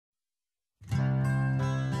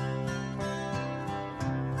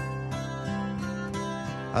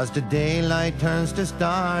As the daylight turns to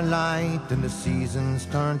starlight and the seasons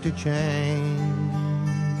turn to change,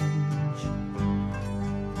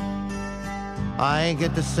 I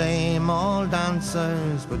get the same old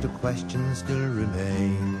answers, but the questions still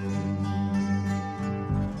remain.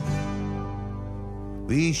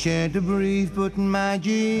 We shared a brief but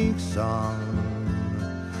magic song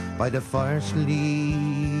by the first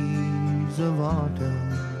leaves of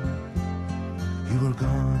autumn. You were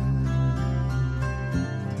gone.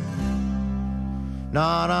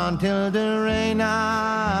 Not until the rain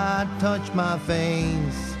had touched my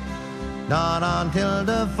face, not until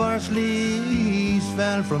the first leaves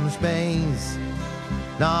fell from space,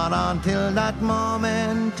 not until that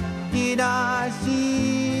moment did I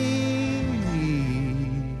see.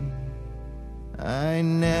 I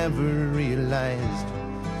never realized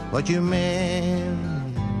what you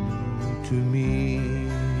meant to me.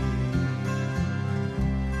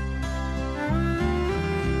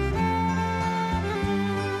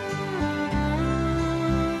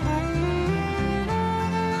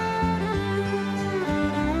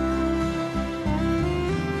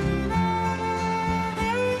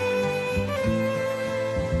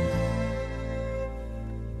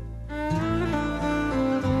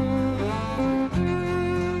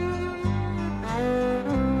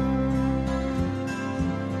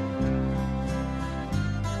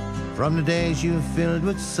 From the days you filled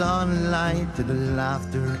with sunlight to the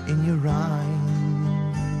laughter in your eyes,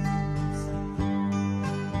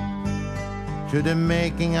 to the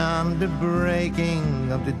making and the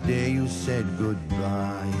breaking of the day you said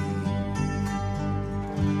goodbye.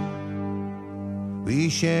 We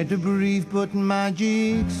shared a brief but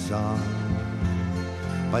magic song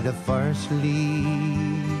by the first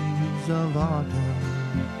leaves of autumn.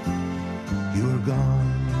 You were gone.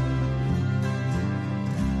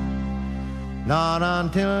 Not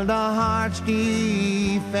until the heart's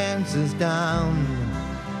defense is down,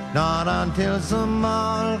 not until some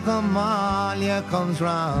Malcolmalia comes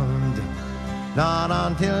round, not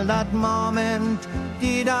until that moment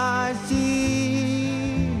did I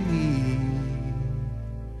see.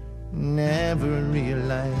 Never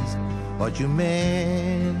realized what you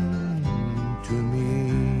meant to me.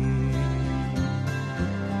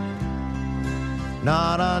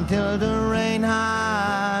 Not until the rain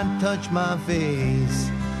had touched my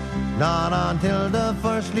face, not until the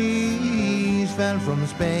first leaves fell from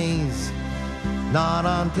space, not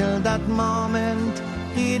until that moment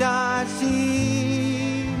did I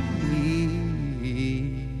see.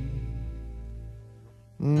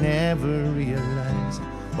 Never realized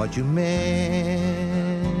what you meant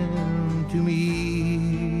to me.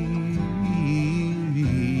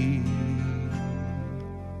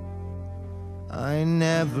 I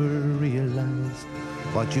never realized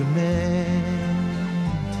what you meant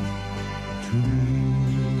to me.